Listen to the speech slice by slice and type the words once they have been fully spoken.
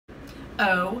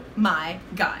Oh my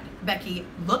God, Becky,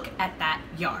 look at that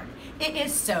yard. It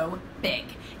is so big.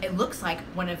 It looks like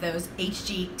one of those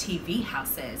HGTV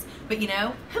houses, but you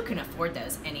know, who can afford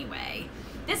those anyway?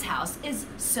 This house is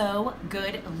so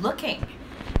good looking.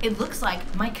 It looks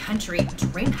like my country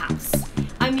dream house.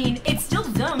 I mean, it's still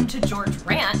zoned to George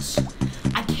Ranch.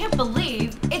 I can't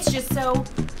believe it's just so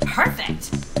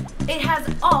perfect. It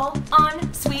has all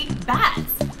en-suite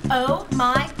baths. Oh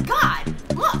my God,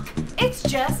 look, it's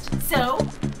just so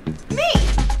me.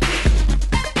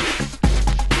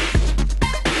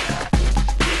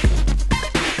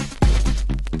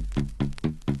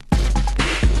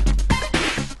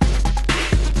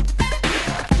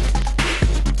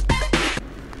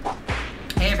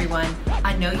 Hey everyone,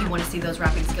 I know you want to see those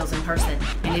wrapping skills in person,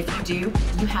 and if you do,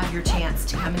 you have your chance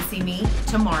to come and see me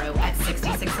tomorrow at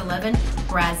 6611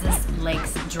 Brazos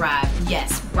Lakes Drive.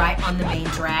 Yes, right on the main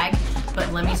drag,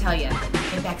 but let me tell you,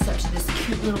 it backs up to this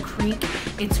cute little creek.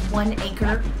 It's 1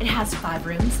 acre, it has 5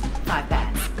 rooms, 5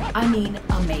 baths. I mean,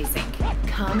 amazing.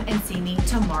 Come and see me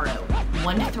tomorrow,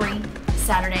 1 to 3,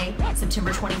 Saturday,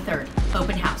 September 23rd,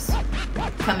 open house.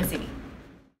 Come and see me.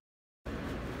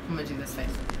 I'm gonna do this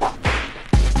face.